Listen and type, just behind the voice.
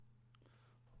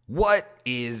What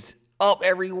is up,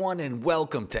 everyone, and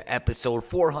welcome to episode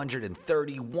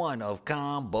 431 of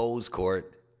Combo's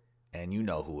Court. And you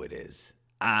know who it is.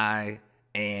 I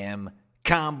am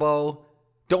Combo.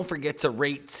 Don't forget to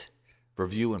rate,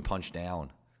 review, and punch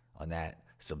down on that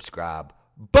subscribe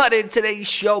button. Today's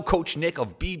show, Coach Nick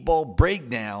of B-Ball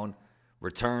Breakdown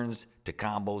returns to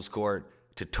Combo's Court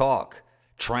to talk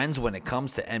trends when it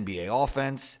comes to NBA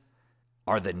offense.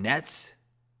 Are the Nets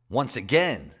once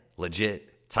again legit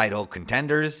title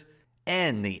contenders,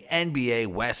 and the NBA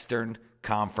Western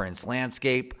Conference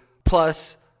landscape,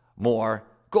 plus more?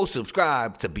 Go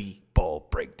subscribe to B-Ball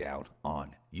Breakdown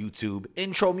on YouTube.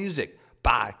 Intro music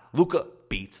by Luca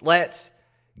Beats. Let's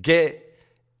get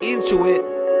into it.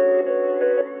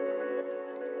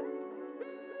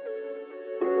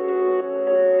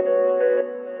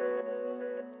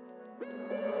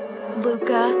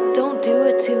 Luca, don't do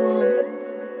it to him.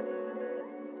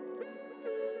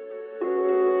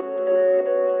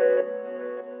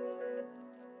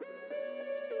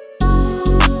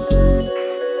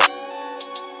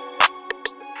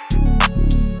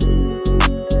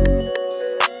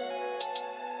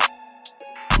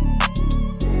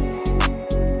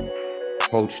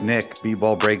 Coach Nick,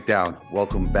 B-Ball Breakdown.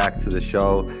 Welcome back to the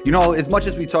show. You know, as much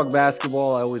as we talk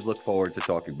basketball, I always look forward to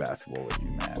talking basketball with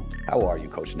you, man. How are you,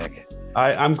 Coach Nick?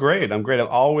 I'm great. I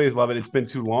always love it. It's been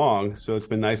too long, so it's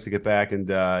been nice to get back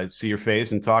and see your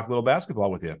face and talk a little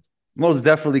basketball with you. Most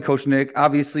definitely, Coach Nick.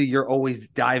 Obviously, you're always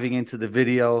diving into the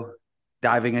video,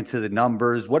 diving into the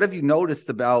numbers. What have you noticed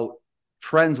about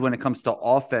trends when it comes to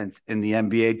offense in the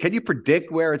NBA? Can you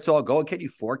predict where it's all going? Can you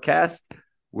forecast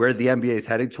where the NBA is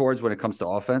heading towards when it comes to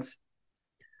offense?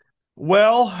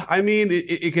 Well, I mean,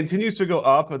 it continues to go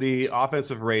up, the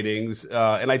offensive ratings.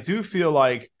 And I do feel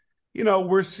like, you know,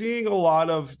 we're seeing a lot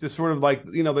of this sort of like,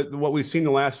 you know, what we've seen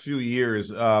the last few years,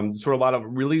 sort of a lot of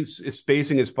really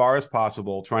spacing as far as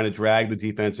possible, trying to drag the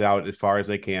defense out as far as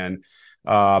they can,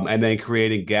 and then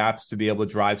creating gaps to be able to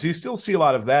drive. So you still see a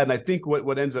lot of that. And I think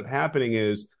what ends up happening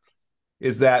is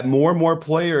that more and more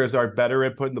players are better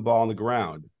at putting the ball on the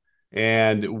ground.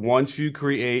 And once you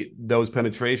create those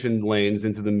penetration lanes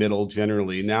into the middle,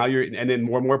 generally, and then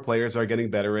more and more players are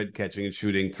getting better at catching and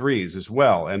shooting threes as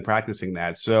well and practicing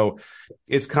that. So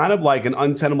it's kind of like an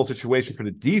untenable situation for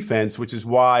the defense, which is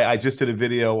why I just did a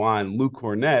video on Luke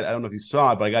Kornet. I don't know if you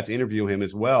saw it, but I got to interview him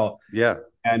as well. Yeah.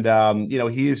 And, you know,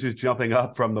 he is just jumping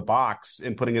up from the box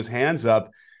and putting his hands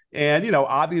up. And, you know,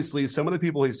 obviously some of the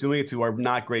people he's doing it to are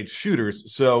not great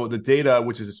shooters. So the data,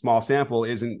 which is a small sample,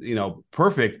 isn't, you know,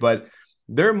 perfect, but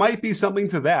there might be something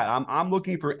to that. I'm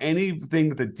looking for anything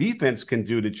that the defense can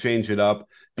do to change it up,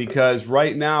 because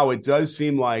right now it does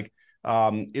seem like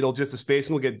the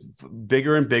spacing will get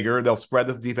bigger and bigger. They'll spread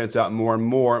the defense out more and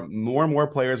more. More and more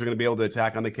players are going to be able to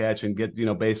attack on the catch and get, you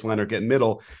know, baseline or get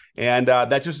middle. And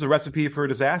that's just a recipe for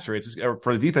disaster. It's just,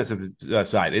 for the defensive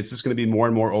side. It's just going to be more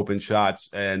and more open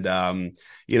shots. And,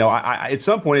 you know, I at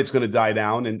some point it's going to die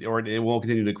down or it won't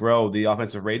continue to grow, the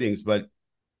offensive ratings. But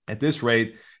at this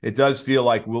rate, it does feel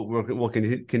like we'll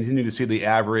continue to see the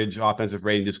average offensive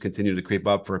rating just continue to creep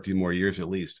up for a few more years at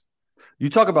least. You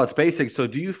talk about spacing. So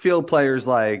do you feel players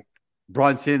like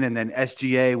Brunson and then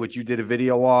SGA, which you did a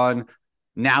video on,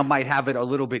 now might have it a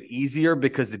little bit easier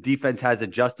because the defense has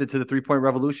adjusted to the three-point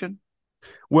revolution?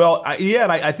 Well, yeah,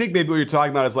 and I think maybe what you're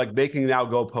talking about is like they can now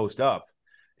go post up.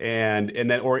 And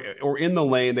then or in the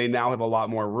lane, they now have a lot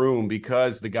more room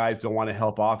because the guys don't want to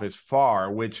help off as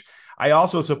far, which I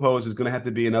also suppose is going to have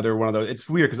to be another one of those. It's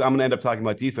weird because I'm going to end up talking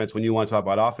about defense when you want to talk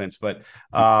about offense. But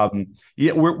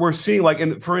yeah, we're seeing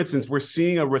for instance, we're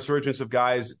seeing a resurgence of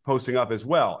guys posting up as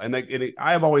well. And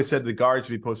I have always said the guards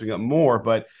should be posting up more,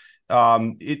 but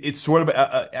it's sort of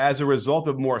as a result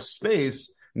of more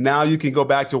space. Now you can go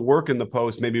back to work in the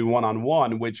post, maybe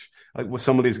one-on-one, which with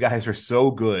some of these guys are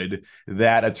so good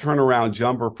that a turnaround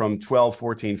jumper from 12,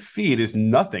 14 feet is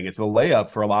nothing. It's a layup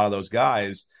for a lot of those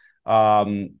guys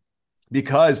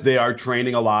because they are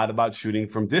training a lot about shooting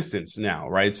from distance now,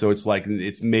 right? So it's like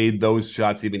it's made those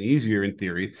shots even easier in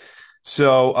theory.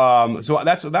 So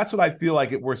that's what I feel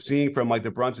like we're seeing from like the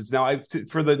Brunsons. Now,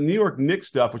 for the New York Knicks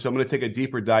stuff, which I'm going to take a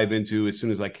deeper dive into as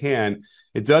soon as I can,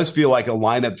 it does feel like a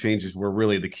lineup changes were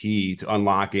really the key to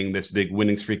unlocking this big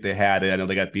winning streak they had. I know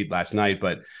they got beat last night,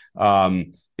 but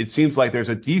it seems like there's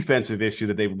a defensive issue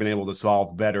that they've been able to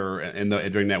solve better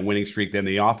during that winning streak than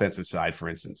the offensive side, for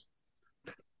instance.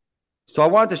 So I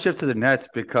wanted to shift to the Nets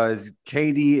because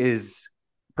KD is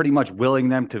pretty much willing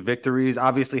them to victories.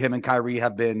 Obviously, him and Kyrie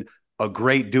have been a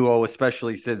great duo,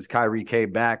 especially since Kyrie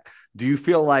came back. Do you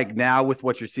feel like now with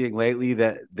what you're seeing lately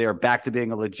that they're back to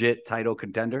being a legit title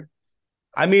contender?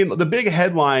 I mean, the big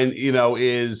headline,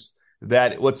 is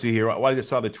that, let's see here. What I just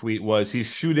saw the tweet was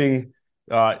he's shooting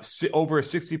over a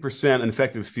 60%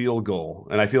 effective field goal.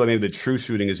 And I feel like maybe the true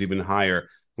shooting is even higher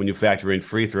when you factor in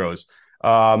free throws.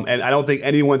 And I don't think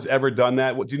anyone's ever done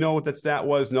that. Do you know what that stat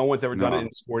was? No one's ever done it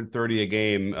and scored 30 a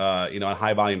game, on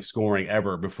high volume scoring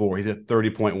ever before. He's at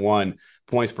 30.1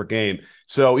 points per game.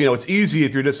 So, it's easy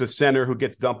if you're just a center who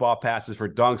gets dump off passes for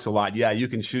dunks a lot. Yeah, you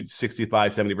can shoot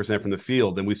 65, 70% from the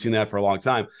field. And we've seen that for a long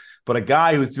time. But a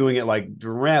guy who's doing it like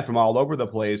Durant from all over the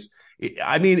place,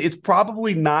 I mean, it's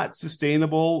probably not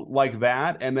sustainable like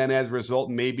that. And then as a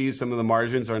result, maybe some of the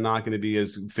margins are not going to be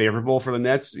as favorable for the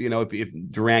Nets,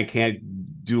 if Durant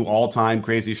can't do all-time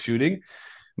crazy shooting.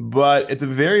 But at the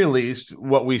very least,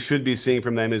 what we should be seeing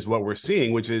from them is what we're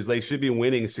seeing, which is they should be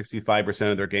winning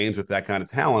 65% of their games with that kind of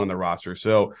talent on the roster.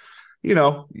 So,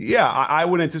 I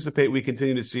would anticipate we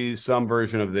continue to see some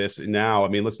version of this now. I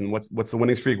mean, listen, what's the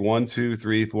winning streak? 1, 2,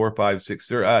 3, 4, 5, 6,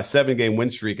 7-game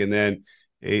win streak, and then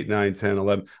 8, 9, 10,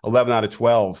 11 out of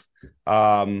 12.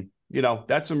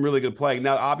 That's some really good play.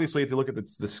 Now, obviously, if you look at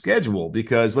the schedule,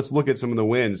 because let's look at some of the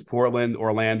wins: Portland,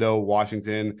 Orlando,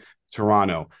 Washington,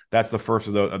 Toronto. That's the first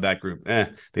of that group.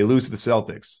 They lose to the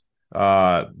Celtics,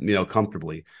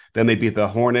 comfortably. Then they beat the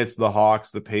Hornets, the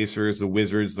Hawks, the Pacers, the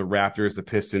Wizards, the Raptors, the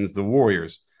Pistons, the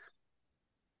Warriors.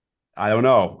 I don't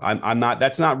know. I'm not.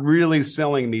 That's not really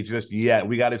selling me just yet.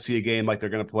 We got to see a game like they're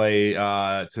going to play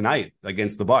tonight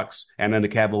against the Bucks, and then the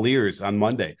Cavaliers on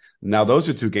Monday. Now, those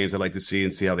are two games I'd like to see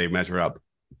and see how they measure up.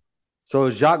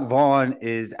 So Jacques Vaughn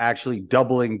is actually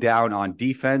doubling down on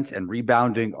defense and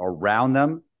rebounding around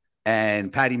them,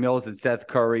 and Patty Mills and Seth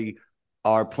Curry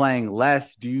are playing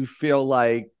less. Do you feel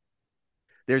like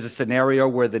there's a scenario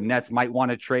where the Nets might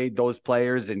want to trade those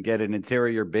players and get an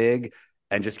interior big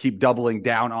and just keep doubling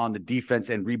down on the defense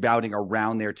and rebounding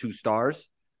around their two stars?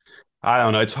 I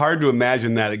don't know. It's hard to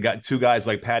imagine that it got two guys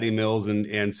like Patty Mills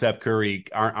and Seth Curry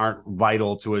aren't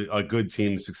vital to a good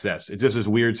team's success. It just is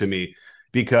weird to me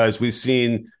because we've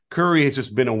seen Curry has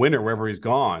just been a winner wherever he's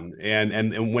gone.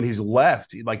 And when he's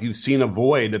left, like you've seen a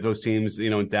void that those teams,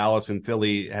 in Dallas and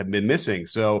Philly have been missing.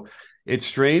 So it's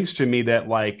strange to me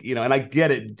that and I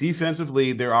get it.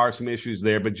 Defensively, there are some issues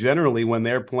there, but generally when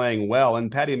they're playing well, and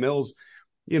Patty Mills,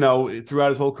 throughout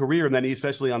his whole career, and then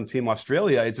especially on Team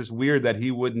Australia, it's just weird that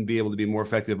he wouldn't be able to be more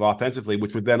effective offensively,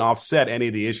 which would then offset any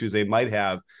of the issues they might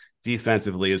have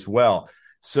defensively as well.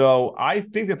 So I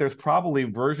think that there's probably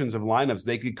versions of lineups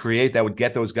they could create that would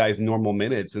get those guys normal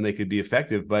minutes and they could be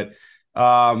effective. But,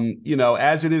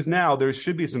 as it is now, there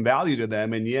should be some value to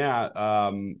them. And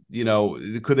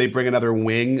could they bring another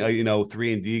wing,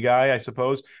 3-and-D guy, I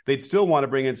suppose? They'd still want to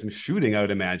bring in some shooting, I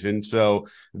would imagine. So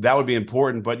that would be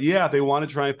important. But yeah, they want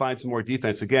to try and find some more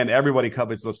defense. Again, everybody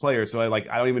covets those players. So I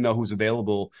don't even know who's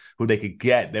available, who they could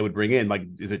get that would bring in. Like,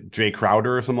 is it Jay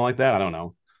Crowder or something like that? I don't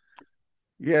know.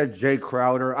 Yeah, Jay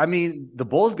Crowder. I mean, the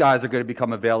Bulls guys are going to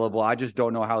become available. I just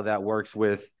don't know how that works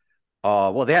with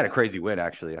they had a crazy win,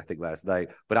 actually, I think, last night.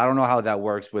 But I don't know how that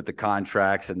works with the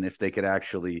contracts and if they could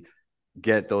actually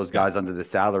get those guys under the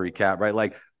salary cap, right?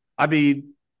 Like, I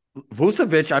mean,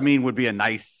 Vucevic, would be a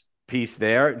nice piece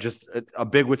there, just a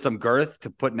big with some girth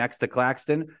to put next to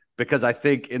Claxton, because I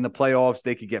think in the playoffs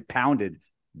they could get pounded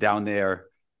down there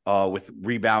with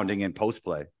rebounding and post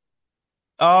play.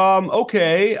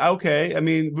 Okay. I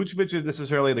mean, Vucevic isn't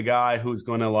necessarily the guy who's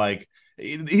going to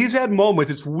he's had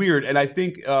moments. It's weird. And I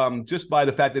think just by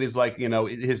the fact that he's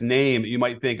his name, you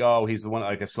might think, oh, he's the one,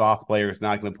 like a soft player is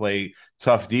not going to play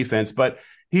tough defense. But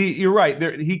you're right.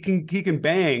 He can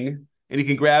bang and he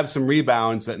can grab some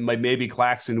rebounds that maybe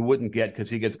Claxton wouldn't get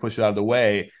because he gets pushed out of the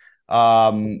way.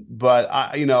 But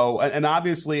and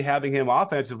obviously having him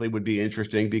offensively would be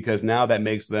interesting because now that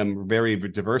makes them very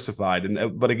diversified.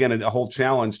 But again, a whole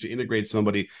challenge to integrate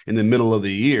somebody in the middle of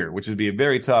the year, which would be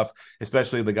very tough,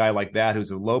 especially the guy like that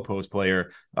who's a low post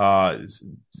player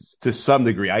to some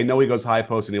degree. I know he goes high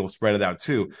post and he will spread it out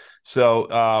too. So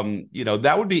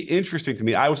that would be interesting to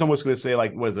me. I was almost going to say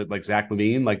Zach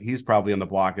LaVine? Like he's probably on the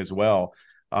block as well.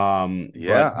 Do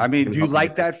you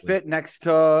like that fit next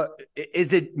to,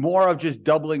 is it more of just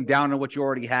doubling down on what you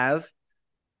already have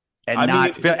and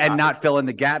not filling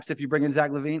the gaps if you bring in Zach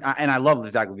LaVine? And I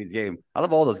love Zach LaVine's game. I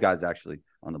love all those guys actually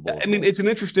on the ball. I mean, it'll be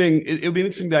an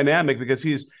interesting dynamic because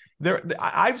he's there.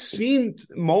 I've seen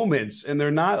moments, and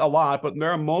they're not a lot, but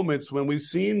there are moments when we've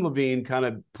seen LaVine kind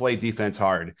of play defense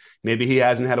hard. Maybe he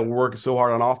hasn't had to work so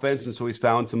hard on offense, and so he's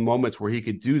found some moments where he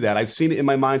could do that. I've seen it in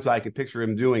my mind's eye. I can picture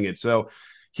him doing it. So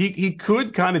he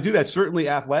could kind of do that. Certainly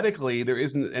athletically, there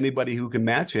isn't anybody who can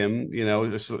match him,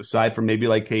 aside from maybe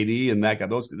like KD and that guy.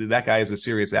 That guy is a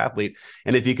serious athlete.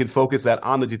 And if he could focus that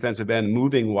on the defensive end,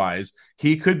 moving wise,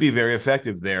 he could be very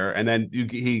effective there. And then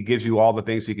he gives you all the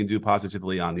things he can do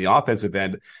positively on the offensive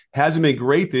end. Hasn't been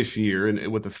great this year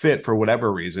and with the fit for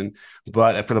whatever reason,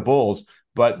 but for the Bulls.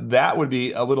 But that would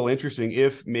be a little interesting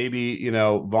if maybe,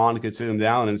 Vaughn could sit him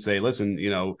down and say, listen,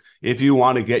 if you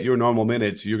want to get your normal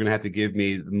minutes, you're going to have to give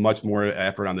me much more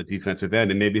effort on the defensive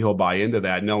end. And maybe he'll buy into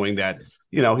that, knowing that,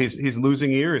 he's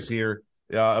losing years here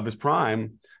of his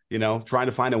prime, trying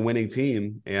to find a winning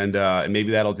team, and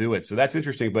maybe that'll do it. So that's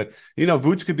interesting. But,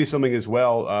 Vooch could be something as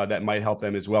well that might help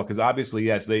them as well. Because obviously,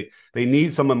 yes, they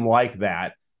need someone like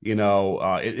that. Is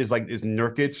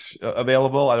Nurkic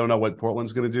available? I don't know what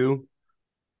Portland's going to do.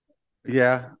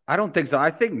 Yeah, I don't think so. I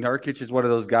think Nurkic is one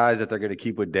of those guys that they're going to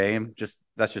keep with Dame.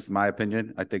 That's just my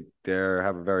opinion. I think they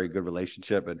have a very good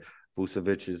relationship, and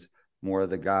Vucevic is more of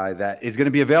the guy that is going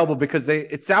to be available because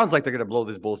it sounds like they're going to blow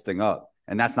this Bulls thing up,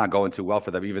 and that's not going too well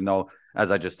for them. Even though, as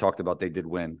I just talked about, they did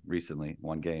win recently,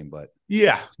 one game. But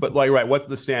yeah, but right, what's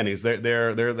the standings? They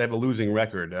have a losing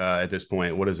record at this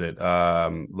point. What is it?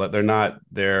 They're not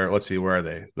there. Let's see, where are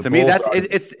they? To me,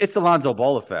 it's the Lonzo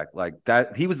Ball effect. Like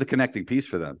that, he was the connecting piece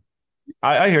for them.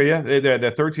 I hear you. They're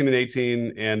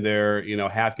 13-18, and they're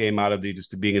half game out of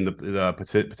just being in the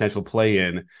potential play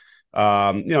in.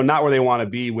 Not where they want to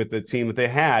be with the team that they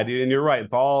had. And you're right,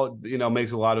 Ball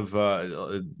makes a lot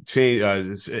of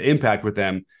change impact with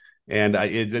them, and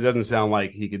it doesn't sound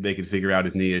like they could figure out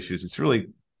his knee issues. It's really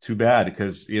too bad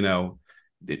because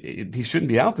he shouldn't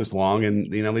be out this long,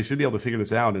 and they should be able to figure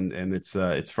this out, and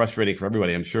it's frustrating for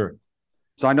everybody, I'm sure.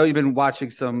 So I know you've been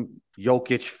watching some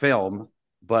Jokic film.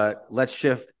 But let's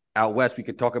shift out west. We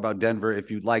could talk about Denver if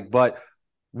you'd like. But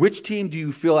which team do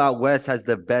you feel out west has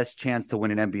the best chance to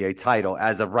win an NBA title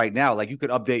as of right now? Like, you could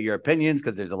update your opinions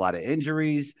because there's a lot of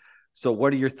injuries. So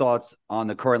what are your thoughts on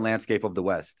the current landscape of the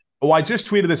West? Oh, I just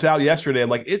tweeted this out yesterday. I'm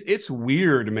like, it's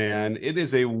weird, man. It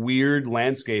is a weird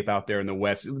landscape out there in the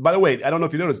West. By the way, I don't know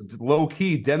if you noticed, low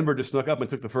key, Denver just snuck up and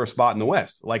took the first spot in the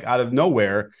West, like out of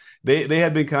nowhere. They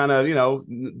had been kind of,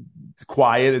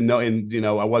 quiet and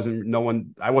I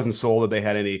wasn't sold that they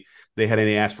had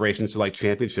any aspirations to like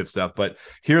championship stuff. But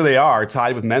here they are,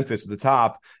 tied with Memphis at the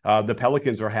top. The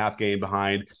Pelicans are half game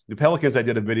behind. The Pelicans I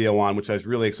did a video on, which I was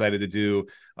really excited to do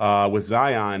with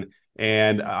Zion.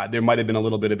 And there might have been a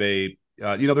little bit of a,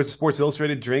 there's Sports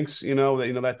Illustrated drinks,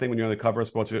 that thing when you're on the cover of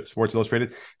Sports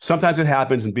Illustrated. Sometimes it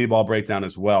happens in B-ball breakdown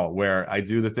as well, where I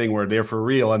do the thing where they're for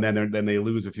real and then they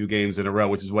lose a few games in a row,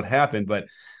 which is what happened. But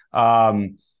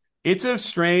it's a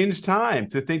strange time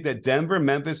to think that Denver,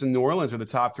 Memphis, and New Orleans are the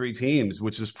top three teams,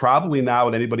 which is probably not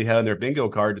what anybody had on their bingo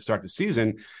card to start the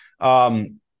season.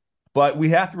 But we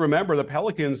have to remember the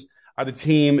Pelicans are the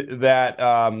team that,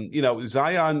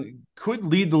 Zion could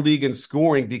lead the league in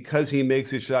scoring because he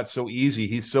makes his shot so easy.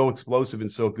 He's so explosive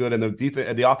and so good. And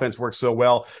the offense works so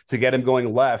well to get him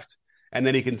going left. And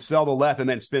then he can sell the left and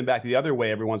then spin back the other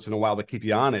way every once in a while to keep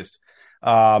you honest.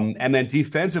 And then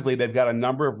defensively, they've got a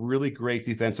number of really great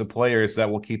defensive players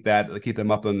that will keep them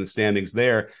up in the standings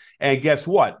there. And guess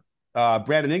what?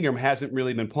 Brandon Ingram hasn't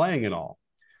really been playing at all.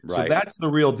 Right. So that's the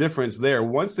real difference there.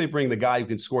 Once they bring the guy who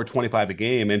can score 25 a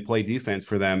game and play defense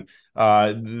for them,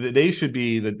 they should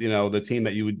be the team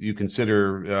that you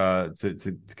consider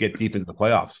to get deep into the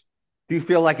playoffs. Do you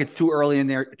feel like it's too early in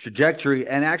their trajectory?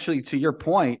 And actually, to your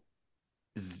point,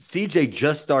 CJ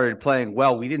just started playing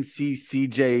well. We didn't see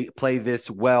CJ play this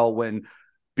well when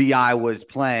BI was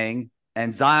playing,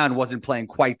 and Zion wasn't playing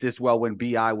quite this well when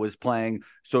BI was playing.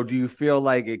 So do you feel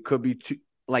like it could be too?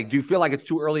 Like, do you feel like it's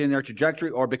too early in their trajectory,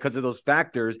 or because of those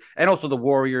factors? And also the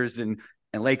Warriors and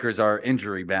Lakers are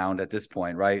injury bound at this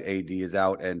point, right? AD is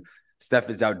out and Steph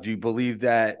is out. Do you believe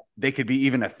that they could be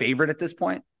even a favorite at this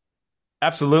point?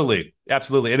 Absolutely.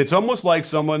 Absolutely. And it's almost like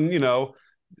someone,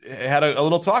 had a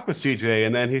little talk with CJ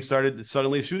and then he started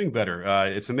suddenly shooting better.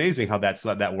 It's amazing how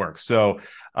that works. So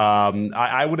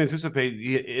I would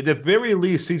anticipate at the very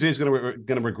least, CJ is going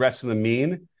to regress to the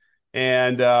mean.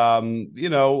 And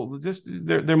just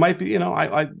there might be,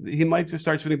 he might just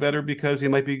start shooting better because he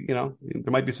might be, there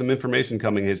might be some information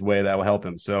coming his way that will help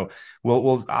him. So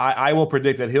I will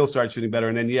predict that he'll start shooting better,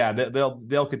 and then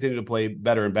they'll continue to play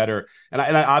better and better. And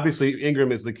I obviously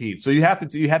Ingram is the key. So you have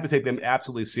to take them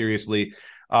absolutely seriously.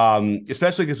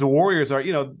 Especially because the Warriors are,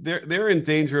 they're in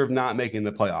danger of not making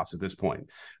the playoffs at this point.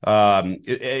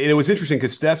 It was interesting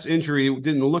because Steph's injury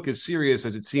didn't look as serious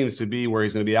as it seems to be, where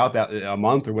he's going to be out that a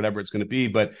month or whatever it's going to be.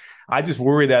 But I just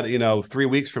worry that, 3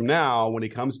 weeks from now, when he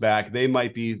comes back, they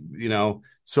might be,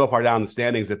 so far down the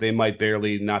standings that they might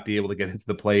barely not be able to get into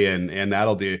the play-in, and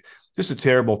that'll be just a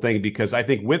terrible thing because I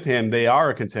think with him they are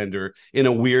a contender in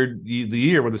a weird the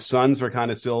year where the Suns are kind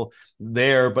of still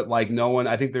there, but like no one.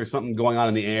 I think there's something going on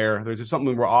in the air. There's just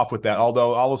something we're off with that.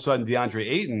 Although all of a sudden DeAndre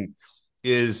Ayton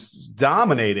is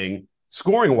dominating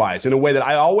scoring wise in a way that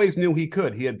I always knew he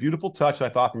could. He had beautiful touch, I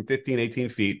thought, from 15, 18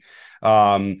 feet.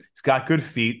 He's got good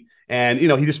feet. And,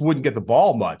 he just wouldn't get the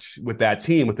ball much with that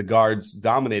team, with the guards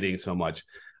dominating so much.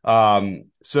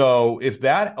 So if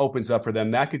that opens up for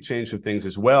them, that could change some things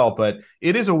as well. But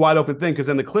it is a wide open thing because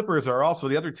then the Clippers are also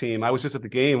the other team. I was just at the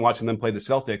game watching them play the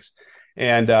Celtics.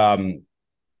 And,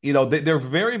 they're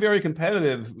very, very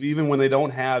competitive, even when they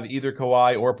don't have either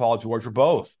Kawhi or Paul George or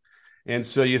both. And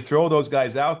so you throw those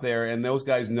guys out there and those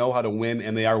guys know how to win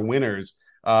and they are winners.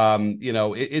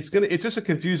 It's just a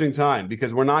confusing time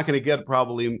because we're not going to get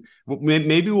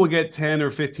maybe we'll get 10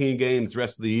 or 15 games the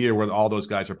rest of the year where all those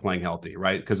guys are playing healthy,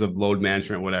 right? Because of load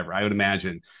management, whatever. I would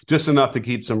imagine just enough to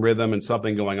keep some rhythm and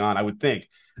something going on, I would think.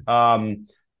 And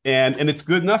it's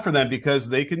good enough for them because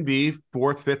they can be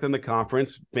fourth, fifth in the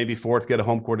conference, maybe fourth, get a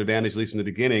home court advantage, at least in the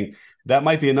beginning. That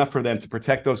might be enough for them to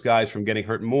protect those guys from getting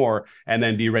hurt more and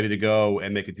then be ready to go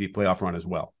and make a deep playoff run as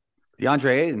well.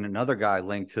 DeAndre Ayton, another guy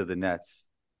linked to the Nets.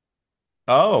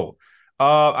 Oh,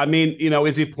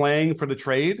 is he playing for the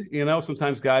trade?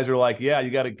 Sometimes guys are like, yeah,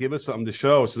 you got to give us something to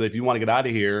show so that if you want to get out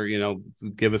of here,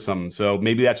 give us something. So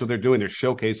maybe that's what they're doing. They're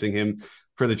showcasing him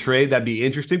for the trade. That'd be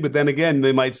interesting. But then again,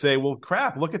 they might say, well,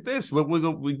 crap, look at this.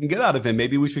 We can get out of him.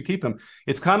 Maybe we should keep him.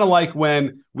 It's kind of like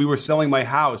when we were selling my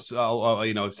house,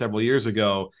 several years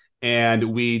ago,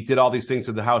 and we did all these things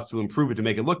to the house to improve it, to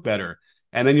make it look better.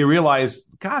 And then you realize,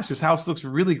 gosh, this house looks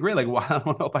really great. Like, well, I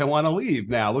don't know if I want to leave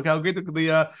now. Look how great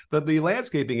the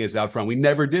landscaping is out front. We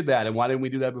never did that. And why didn't we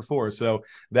do that before? So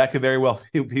that could very well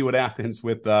be what happens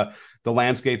with the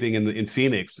landscaping in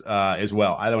Phoenix as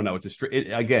well. I don't know. It's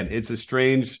a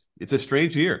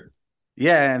strange year.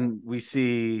 Yeah. And we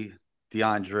see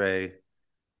DeAndre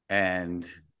and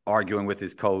arguing with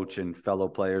his coach and fellow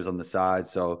players on the side.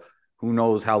 So who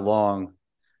knows how long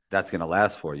that's going to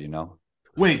last for,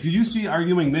 Wait, did you see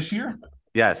arguing this year?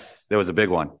 Yes, there was a big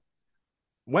one.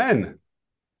 When?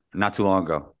 Not too long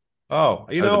ago. Oh,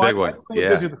 was a big one. Yeah.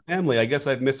 Busy with the family. I guess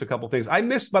I've missed a couple things. I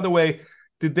missed, by the way,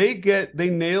 did they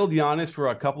nailed Giannis for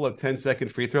a couple of 10-second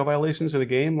free throw violations in a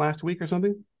game last week or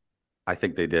something? I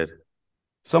think they did.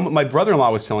 My brother-in-law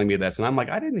was telling me this, and I'm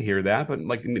like, I didn't hear that, but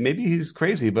like maybe he's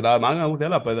crazy. But I'm gonna look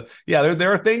that up. But yeah,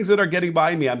 there are things that are getting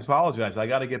by me. I apologize. I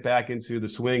got to get back into the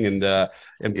swing and as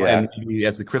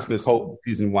the Christmas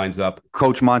season winds up.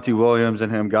 Coach Monty Williams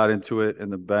and him got into it in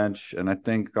the bench, and I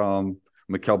think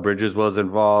Mikal Bridges was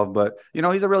involved. But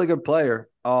he's a really good player.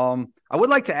 I would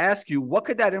like to ask you, what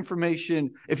could that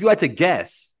information, if you had to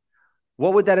guess,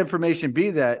 what would that information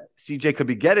be that CJ could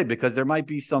be getting? Because there might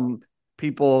be some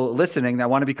people listening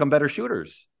that want to become better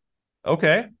shooters.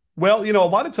 Okay. Well, a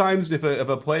lot of times if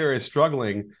a player is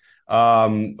struggling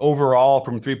overall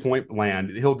from 3-point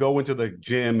land, he'll go into the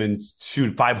gym and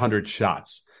shoot 500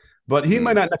 shots. But he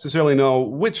might not necessarily know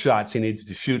which shots he needs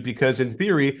to shoot because in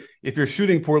theory, if you're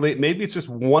shooting poorly, maybe it's just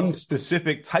one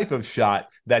specific type of shot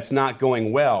that's not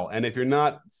going well. And if you're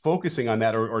not focusing on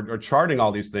that or charting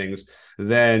all these things,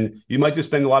 then you might just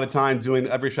spend a lot of time doing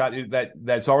every shot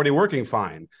that's already working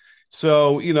fine.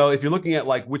 So, if you're looking at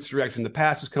like which direction the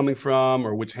pass is coming from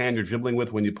or which hand you're dribbling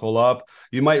with when you pull up,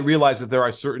 you might realize that there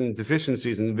are certain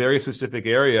deficiencies in very specific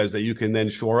areas that you can then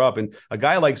shore up. And a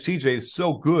guy like CJ is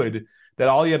so good that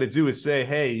all you have to do is say,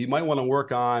 hey, you might want to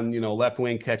work on, left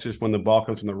wing catches when the ball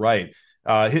comes from the right.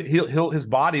 His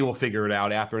body will figure it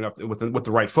out after enough with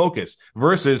the right focus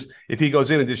versus if he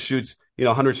goes in and just shoots,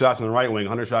 100 shots on the right wing,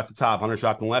 100 shots at the top, 100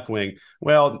 shots on the left wing.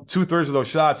 Well, 2/3 of those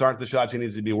shots aren't the shots he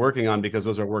needs to be working on because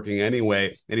those are working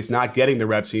anyway. And he's not getting the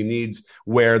reps he needs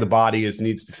where the body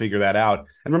needs to figure that out.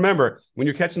 And remember, when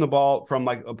you're catching the ball from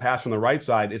like a pass from the right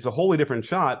side, it's a wholly different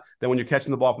shot than when you're catching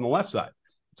the ball from the left side.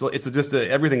 So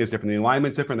everything is different. The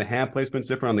alignment's different. The hand placement's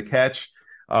different on the catch.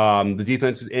 The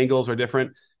defense's angles are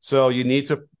different. So you need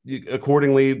to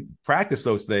accordingly practice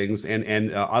those things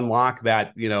and unlock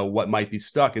that, what might be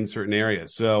stuck in certain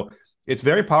areas. So it's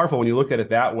very powerful when you look at it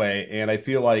that way. And I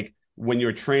feel like when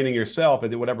you're training yourself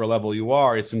at whatever level you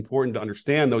are, it's important to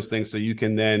understand those things so you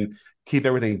can then keep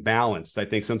everything balanced. I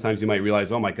think sometimes you might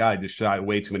realize, oh my God, I just shot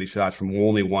way too many shots from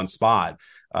only one spot.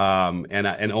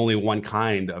 And only one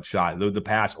kind of shot, the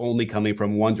pass only coming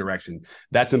from one direction.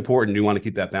 That's important. You want to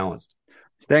keep that balanced.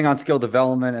 Staying on skill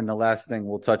development, and the last thing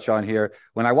we'll touch on here.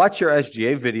 When I watched your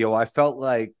SGA video, I felt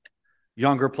like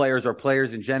younger players or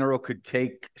players in general could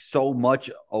take so much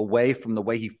away from the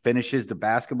way he finishes the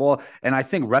basketball. And I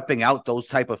think repping out those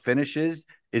type of finishes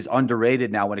is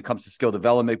underrated now when it comes to skill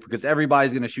development, because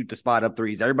everybody's going to shoot the spot up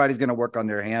threes. Everybody's going to work on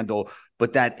their handle.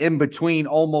 But that in between,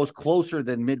 almost closer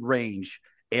than mid-range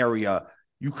area,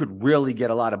 you could really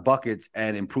get a lot of buckets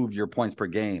and improve your points per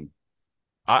game.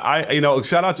 I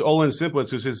shout out to Olin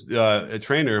Simplitz, who's his a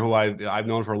trainer who I've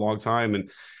known for a long time. And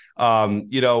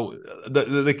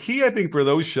the key, I think, for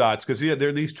those shots, because there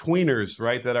are these tweeners,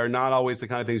 right, that are not always the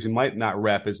kind of things you might not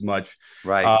rep as much.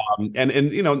 Right.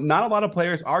 And not a lot of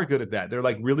players are good at that. They're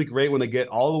like really great when they get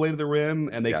all the way to the rim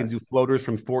and they can do floaters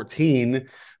from 14.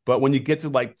 But when you get to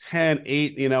like 10,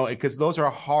 8, because those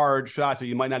are hard shots that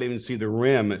you might not even see the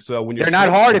rim. So when they're not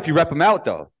hard if you rep them out,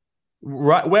 though.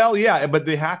 Right. Well, yeah, but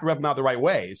they have to rep them out the right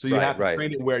way. So you have to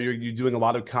train it where you're doing a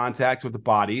lot of contact with the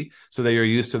body so that you're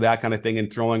used to that kind of thing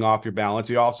and throwing off your balance.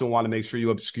 You also want to make sure you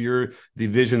obscure the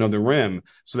vision of the rim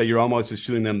so that you're almost just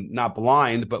shooting them not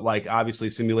blind, but like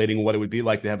obviously simulating what it would be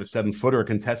like to have a 7-footer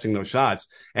contesting those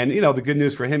shots. And, the good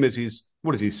news for him is he's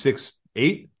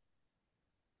 6'8"?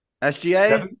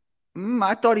 SGA?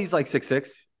 I thought he's like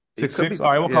 6'6". 6'6".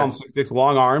 All right, we'll call him 6'6",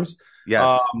 long arms.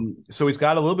 Yes. So he's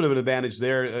got a little bit of an advantage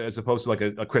there as opposed to like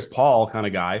a Chris Paul kind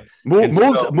of guy.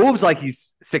 Moves like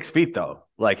he's 6 feet though,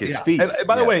 like his feet. And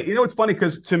by the way, it's funny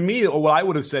because to me, what I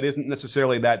would have said isn't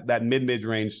necessarily that mid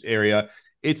range area.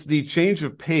 It's the change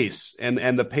of pace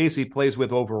and the pace he plays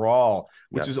with overall,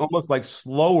 which is almost like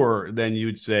slower than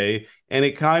you'd say. And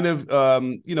it kind of,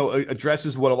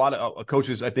 addresses what a lot of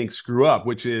coaches, I think, screw up,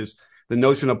 which is the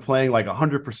notion of playing like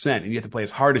 100% and you have to play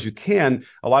as hard as you can.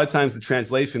 A lot of times the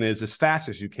translation is as fast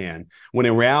as you can, when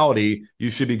in reality, you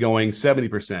should be going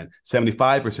 70%,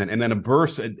 75%, and then a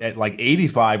burst at like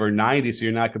 85 or 90. So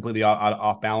you're not completely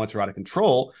off balance or out of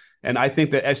control. And I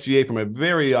think that SGA from a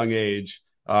very young age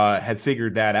had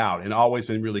figured that out and always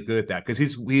been really good at that, because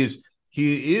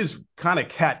he is kind of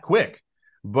cat quick,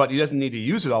 but he doesn't need to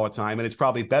use it all the time. And it's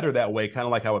probably better that way, kind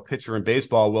of like how a pitcher in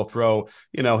baseball will throw,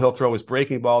 he'll throw his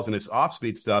breaking balls and his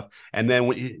off-speed stuff. And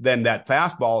then that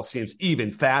fastball seems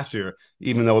even faster,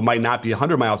 even though it might not be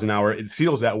 100 miles an hour. It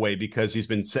feels that way because he's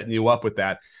been setting you up with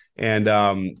that.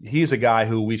 And he's a guy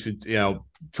who we should,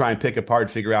 try and pick apart and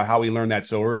figure out how he learned that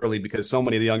so early, because so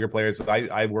many of the younger players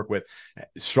that I work with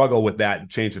struggle with that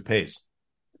change of pace.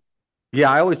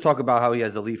 Yeah, I always talk about how he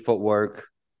has elite footwork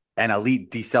and elite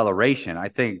deceleration. I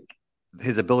think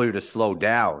his ability to slow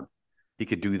down, he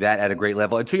could do that at a great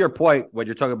level. And to your point, when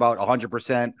you're talking about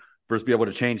 100% versus be able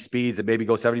to change speeds and maybe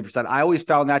go 70%, I always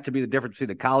found that to be the difference between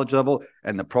the college level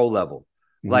and the pro level.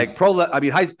 Mm-hmm.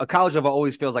 Like a college level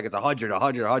always feels like it's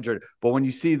 100. But when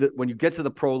you get to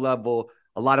the pro level,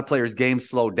 a lot of players' games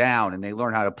slow down and they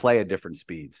learn how to play at different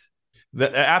speeds.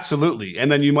 Absolutely.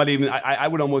 And then you might even, I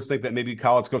would almost think that maybe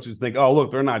college coaches think, oh,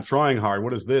 look, they're not trying hard.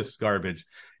 What is this garbage?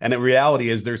 And the reality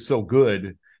is they're so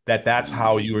good that that's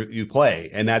how you play.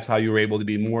 And that's how you're able to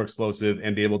be more explosive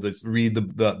and be able to read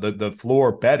the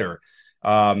floor better.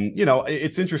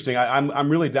 It's interesting. I'm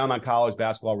really down on college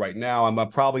basketball right now. I'm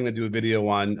probably going to do a video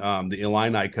on the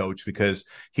Illini coach, because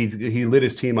he lit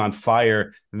his team on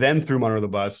fire, then threw him under the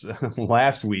bus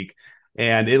last week.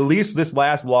 And at least this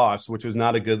last loss, which was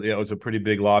not it was a pretty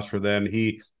big loss for them.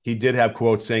 He did have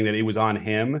quotes saying that it was on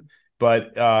him.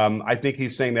 But I think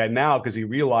he's saying that now because he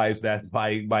realized that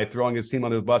by throwing his team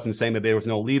under the bus and saying that there was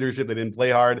no leadership, they didn't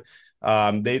play hard,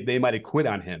 they might have quit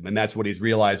on him. And that's what he's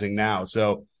realizing now.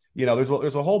 So,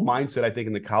 there's a whole mindset, I think,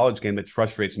 in the college game that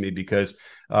frustrates me, because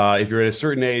if you're at a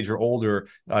certain age or older,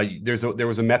 there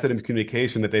was a method of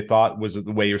communication that they thought was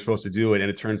the way you're supposed to do it, and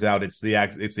it turns out it's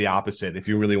the opposite if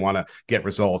you really want to get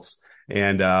results.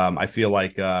 And I feel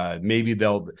like maybe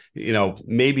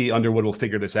maybe Underwood will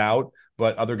figure this out,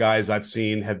 but other guys I've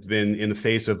seen have been in the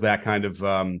face of that kind of,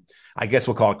 I guess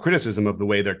we'll call it criticism of the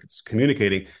way they're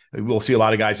communicating. We'll see a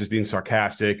lot of guys just being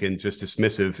sarcastic and just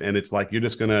dismissive, and it's like you're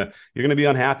gonna be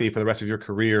unhappy for the rest of your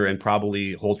career and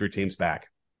probably hold your teams back.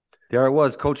 There it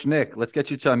was, Coach Nick. Let's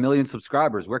get you to 1 million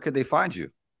subscribers. Where could they find you?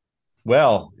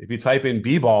 Well, if you type in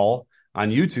B-ball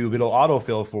on YouTube, it'll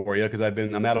autofill for you, because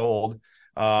I'm that old.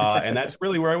 And that's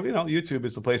really where, YouTube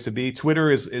is the place to be. Twitter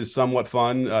is somewhat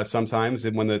fun sometimes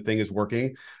when the thing is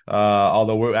working.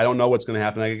 Although I don't know what's going to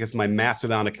happen. I guess my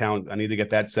Mastodon account, I need to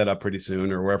get that set up pretty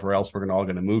soon, or wherever else we're all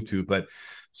going to move to. But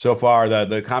so far,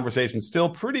 the conversation's still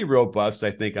pretty robust,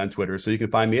 I think, on Twitter. So you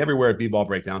can find me everywhere at B-Ball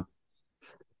Breakdown.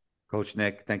 Coach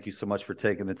Nick, thank you so much for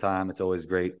taking the time. It's always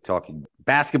great talking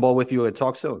basketball with you, and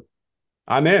talk soon.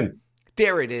 I'm in.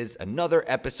 There it is, another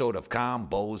episode of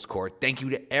Combos Court. Thank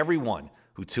you to everyone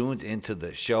who tunes into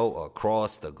the show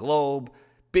across the globe.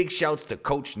 Big shouts to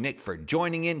Coach Nick for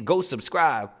joining in. Go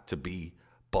subscribe to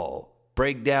B-Ball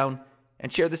Breakdown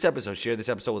and share this episode. Share this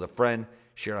episode with a friend.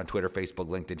 Share it on Twitter, Facebook,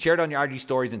 LinkedIn. Share it on your IG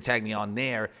stories and tag me on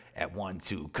there at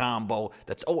 12combo.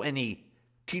 That's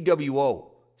ONETWOCOMBO.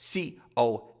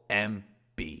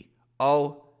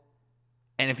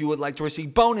 And if you would like to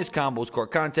receive bonus Combos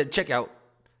Court content, check out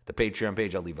the Patreon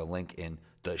page. I'll leave a link in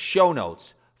the show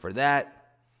notes for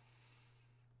that.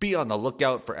 Be on the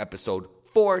lookout for episode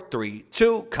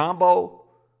 432. Combo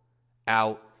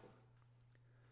out.